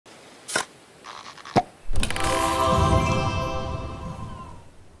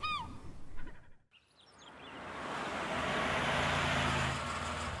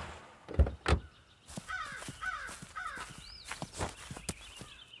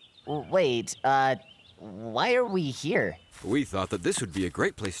Wait, why are we here? We thought that this would be a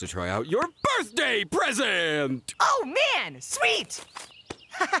great place to try out your birthday present! Oh man, sweet!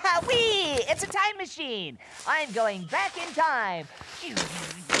 Wee! It's a time machine! I'm going back in time! He loves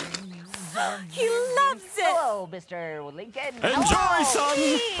it! Hello, Mr. Lincoln! Enjoy, son!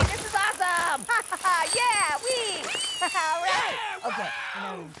 Wee! This is awesome! Yeah, wee! All right! Okay.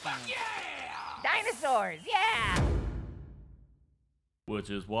 Dinosaurs, yeah!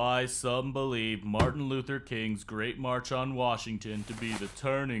 Which is why some believe Martin Luther King's Great March on Washington to be the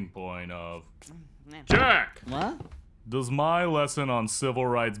turning point of... Jack! What? Does my lesson on civil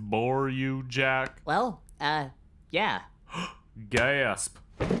rights bore you, Jack? Well, yeah. Gasp.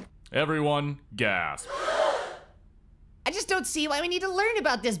 Everyone, gasp. I just don't see why we need to learn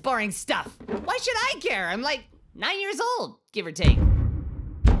about this boring stuff. Why should I care? I'm like 9 years old, give or take.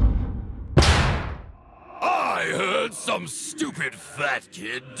 I heard some stupid fat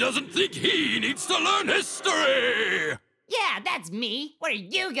kid doesn't think he needs to learn history! Yeah, that's me. What are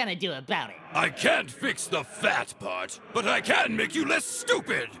you gonna do about it? I can't fix the fat part, but I can make you less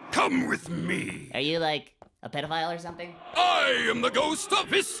stupid. Come with me. Are you like a pedophile or something? I am the ghost of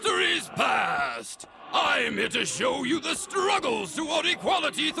history's past. I am here to show you the struggles toward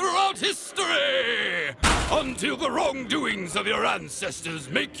equality throughout history, until the wrongdoings of your ancestors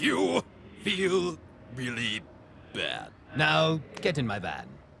make you feel really bad. Now, get in my van.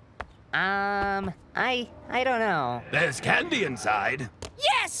 I don't know. There's candy inside.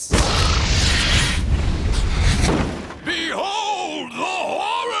 Yes! Behold the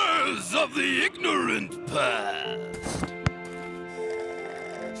horrors of the ignorant past.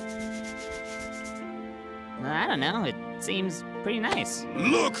 I don't know. It seems pretty nice.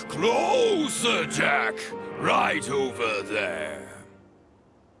 Look closer, Jack. Right over there.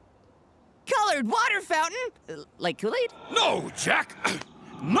 Colored water fountain? Like Kool-Aid? No, Jack.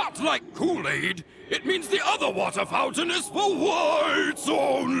 Not like Kool-Aid. It means the other water fountain is for whites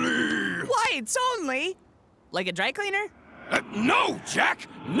only. Whites only? Like a dry cleaner? No, Jack.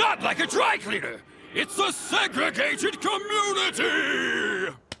 Not like a dry cleaner. It's a segregated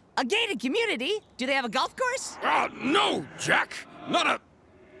community. A gated community? Do they have a golf course? No, Jack. Not a...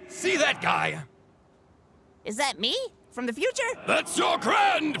 See that guy? Is that me? From the future? That's your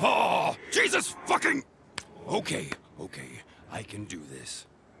grandpa! Jesus fucking... Okay. I can do this.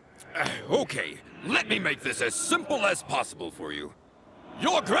 Okay, let me make this as simple as possible for you.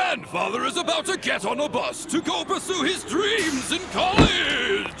 Your grandfather is about to get on a bus to go pursue his dreams in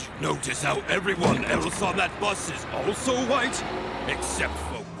college! Notice how everyone else on that bus is also white, except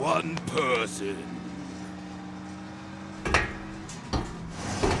for one person.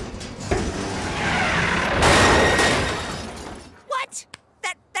 What?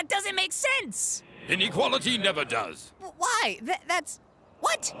 That doesn't make sense! Inequality never does. Why? That's...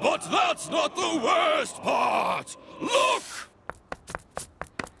 What? But that's not the worst part! Look!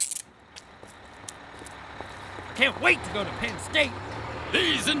 Can't wait to go to Penn State.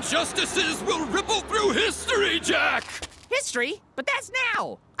 These injustices will ripple through history, Jack! History? But that's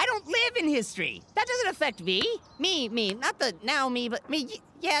now! I don't live in history! That doesn't affect me! Me, not the now me, but me.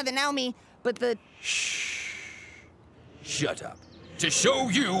 Yeah, the now me, but the... Shh. Shut up. To show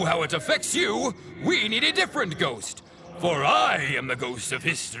you how it affects you, we need a different ghost. For I am the ghost of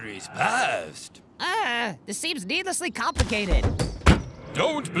history's past. This seems needlessly complicated.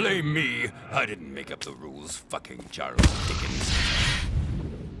 Don't blame me. I didn't make up the rules, fucking Charles Dickens.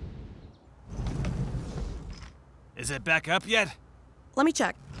 Is it back up yet? Let me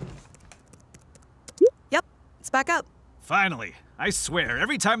check. Yep, it's back up. Finally. I swear,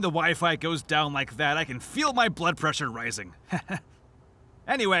 every time the Wi-Fi goes down like that, I can feel my blood pressure rising.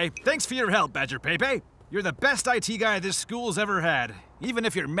 Anyway, thanks for your help, Badger Pepe. You're the best IT guy this school's ever had, even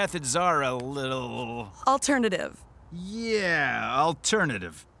if your methods are a little... Alternative. Yeah,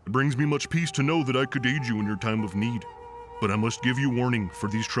 alternative. It brings me much peace to know that I could aid you in your time of need. But I must give you warning, for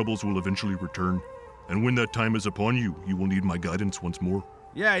these troubles will eventually return. And when that time is upon you, you will need my guidance once more.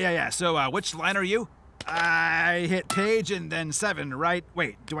 Yeah. So, which line are you? I hit page and then 7, right?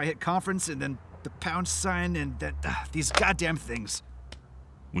 Wait, do I hit conference and then the pound sign and then... these goddamn things.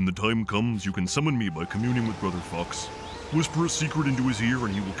 When the time comes, you can summon me by communing with Brother Fox. Whisper a secret into his ear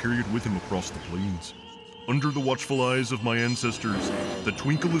and he will carry it with him across the plains. Under the watchful eyes of my ancestors, that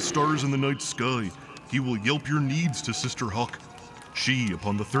twinkle as stars in the night sky, he will yelp your needs to Sister Hawk. She,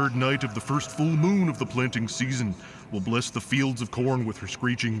 upon the 3rd night of the first full moon of the planting season, will bless the fields of corn with her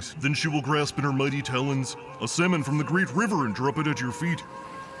screechings. Then she will grasp in her mighty talons a salmon from the great river and drop it at your feet.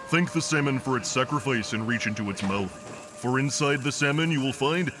 Thank the salmon for its sacrifice and reach into its mouth. For inside the salmon, you will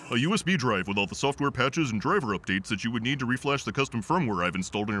find a USB drive with all the software patches and driver updates that you would need to reflash the custom firmware I've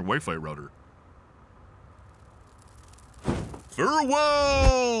installed on your Wi-Fi router.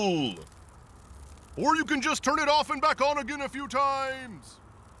 Farewell! Or you can just turn it off and back on again a few times.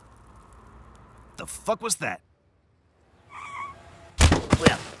 The fuck was that?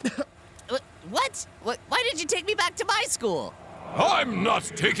 Well, what? Why did you take me back to my school? I'm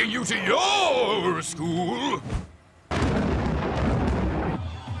not taking you to your school.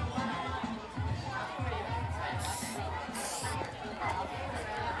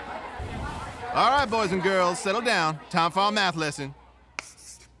 All right, boys and girls, settle down. Time for our math lesson.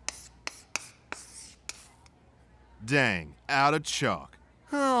 Dang, out of chalk.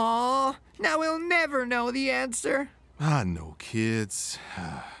 Aww, now we'll never know the answer. I know, kids.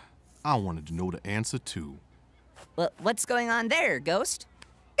 I wanted to know the answer, too. Well, what's going on there, Ghost?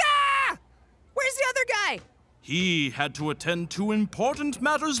 Ah! Where's the other guy? He had to attend to important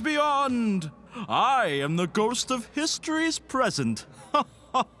matters beyond. I am the ghost of history's present.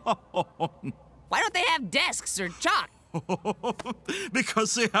 Why don't they have desks or chalk?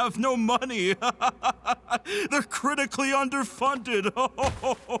 Because they have no money. They're critically underfunded.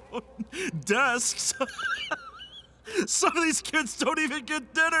 Desks. Some of these kids don't even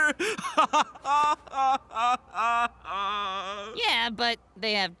get dinner. Yeah, but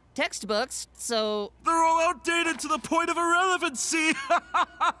they have textbooks, so... They're all outdated to the point of irrelevancy.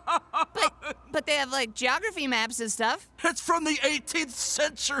 But they have, like, geography maps and stuff. It's from the 18th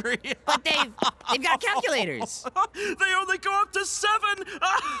century. But they've got calculators. They only go up to 7.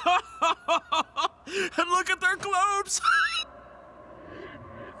 And look at their globes.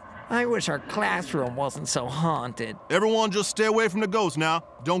 I wish our classroom wasn't so haunted. Everyone just stay away from the ghost now.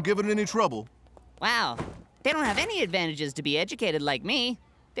 Don't give it any trouble. Wow, they don't have any advantages to be educated like me.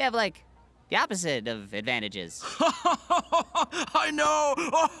 They have, like, the opposite of advantages. I know!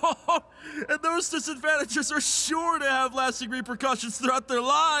 And those disadvantages are sure to have lasting repercussions throughout their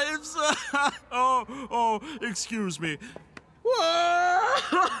lives. Excuse me.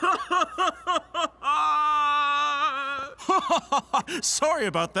 Sorry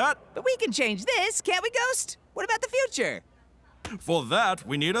about that. But we can change this, can't we, Ghost? What about the future? For that,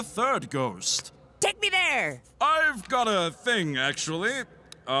 we need a third ghost. Take me there! I've got a thing, actually.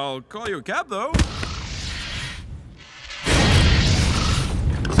 I'll call you a cab, though.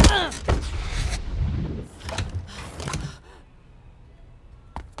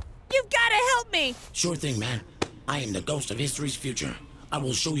 You've gotta help me! Sure thing, man. I am the ghost of history's future. I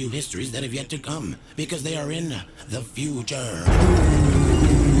will show you histories that have yet to come, because they are in the future.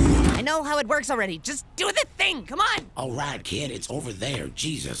 I know how it works already. Just do the thing, come on! All right, kid, it's over there.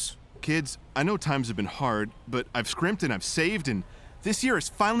 Jesus. Kids, I know times have been hard, but I've scrimped and I've saved, and this year is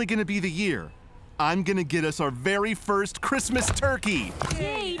finally gonna be the year. I'm gonna get us our very first Christmas turkey.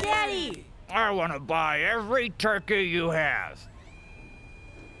 Hey, Daddy! I want to buy every turkey you have.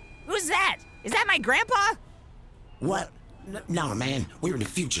 Who's that? Is that my grandpa? What? No, man, we're in the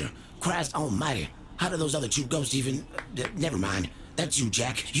future. Christ almighty. How do those other two ghosts even... never mind. That's you,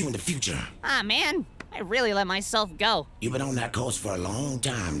 Jack. You in the future. Ah, man. I really let myself go. You've been on that course for a long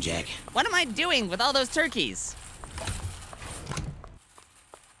time, Jack. What am I doing with all those turkeys?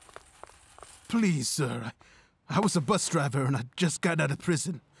 Please, sir. I was a bus driver and I just got out of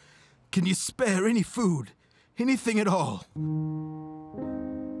prison. Can you spare any food? Anything at all?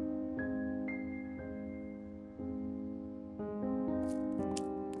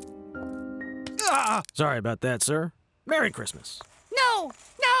 Sorry about that, sir. Merry Christmas. No!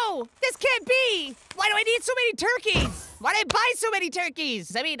 No! This can't be! Why do I need so many turkeys? Why did I buy so many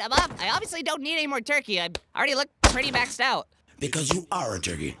turkeys? I mean, I obviously don't need any more turkey. I already look pretty maxed out. Because you are a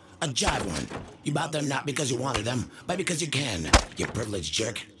turkey. A jive one. You bought them not because you wanted them, but because you can. You privileged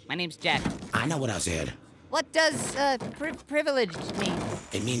jerk. My name's Jack. I know what I said. What does, privilege mean?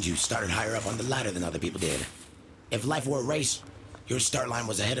 It means you started higher up on the ladder than other people did. If life were a race, your start line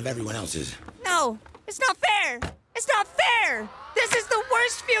was ahead of everyone else's. No! It's not fair! It's not fair! This is the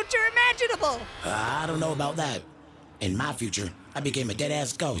worst future imaginable! I don't know about that. In my future, I became a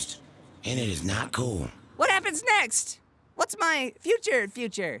dead-ass ghost. And it is not cool. What happens next? What's my future?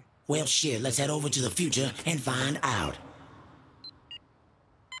 Well, shit, let's head over to the future and find out.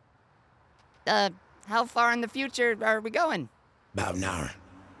 How far in the future are we going? About an hour.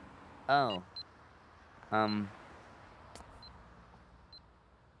 Oh.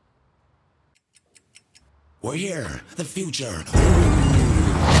 We're here. The future.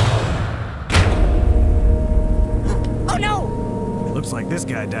 Oh no! Looks like this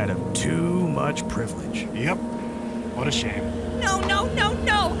guy died of too much privilege. Yep. What a shame. No, no, no,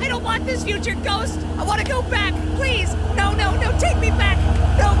 no! I don't want this future ghost! I want to go back! Please! No, no, no! Take me back!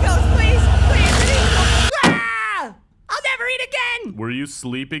 No, ghost, please! Please! Ah! I'll never eat again! Were you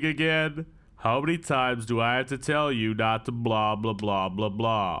sleeping again? How many times do I have to tell you not to blah, blah, blah, blah,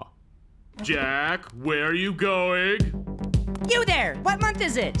 blah? Jack, where are you going? You there! What month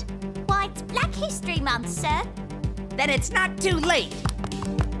is it? Why, it's Black History Month, sir. Then it's not too late.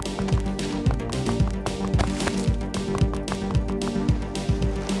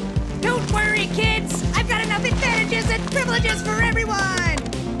 Don't worry, kids! I've got enough advantages and privileges for everyone!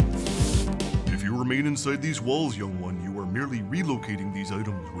 If you remain inside these walls, young one, you are merely relocating these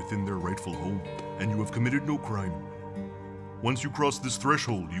items within their rightful home, and you have committed no crime. Once you cross this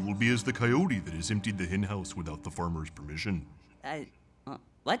threshold, you will be as the coyote that has emptied the hen house without the farmer's permission.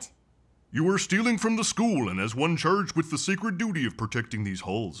 What? You are stealing from the school, and as one charged with the sacred duty of protecting these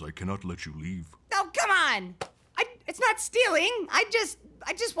halls, I cannot let you leave. Oh, come on! It's not stealing. I just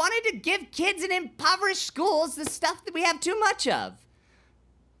wanted to give kids in impoverished schools the stuff that we have too much of.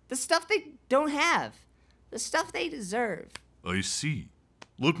 The stuff they don't have. The stuff they deserve. I see.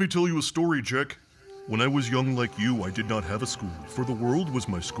 Let me tell you a story, Jack. When I was young like you, I did not have a school, for the world was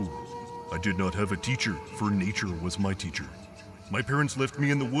my school. I did not have a teacher, for nature was my teacher. My parents left me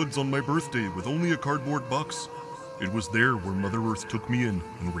in the woods on my birthday with only a cardboard box. It was there where Mother Earth took me in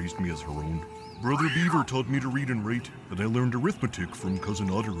and raised me as her own. Brother Beaver taught me to read and write, and I learned arithmetic from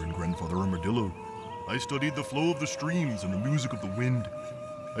Cousin Otter and Grandfather Armadillo. I studied the flow of the streams and the music of the wind.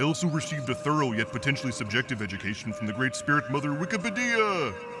 I also received a thorough yet potentially subjective education from the great spirit mother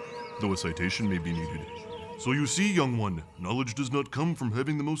Wikipedia, though a citation may be needed. So you see, young one, knowledge does not come from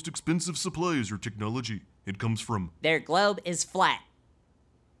having the most expensive supplies or technology. It comes from... Their globe is flat.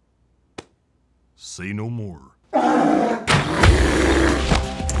 Say no more.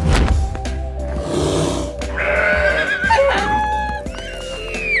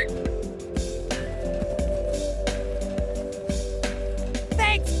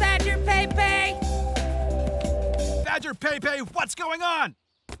 Thanks, Badger Pepe! Badger Pepe, what's going on?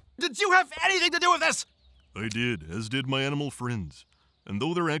 Did you have anything to do with this? I did, as did my animal friends. And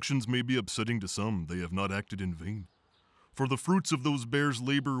though their actions may be upsetting to some, they have not acted in vain. For the fruits of those bears'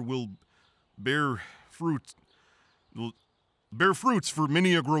 labor will bear fruits for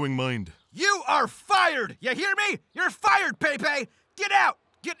many a growing mind. You are fired! You hear me? You're fired, Pepe! Get out!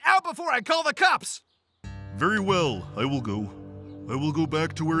 Get out before I call the cops! Very well, I will go. I will go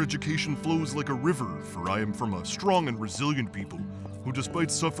back to where education flows like a river, for I am from a strong and resilient people who, despite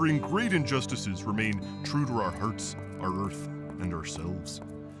suffering great injustices, remain true to our hearts, our earth, and ourselves.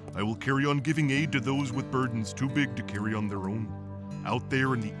 I will carry on giving aid to those with burdens too big to carry on their own, out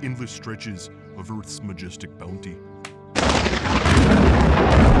there in the endless stretches of Earth's majestic bounty.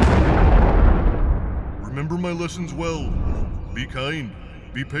 Remember my lessons well. Be kind,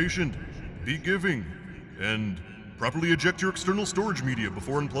 be patient, be giving, and properly eject your external storage media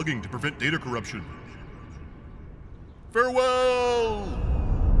before unplugging to prevent data corruption. Farewell!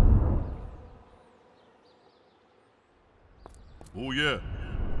 Oh yeah.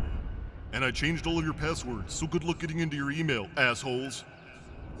 And I changed all of your passwords, so good luck getting into your email, assholes.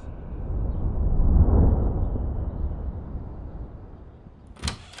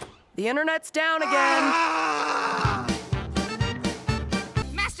 The internet's down again.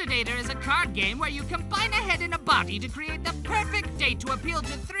 Masterdator is a card game where you combine a head and a body to create the perfect date to appeal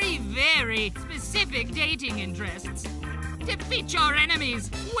to 3 very specific dating interests. Defeat your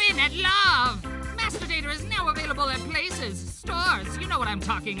enemies, win at love. Masterdator is now available at places, stores, you know what I'm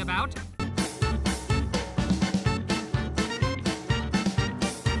talking about.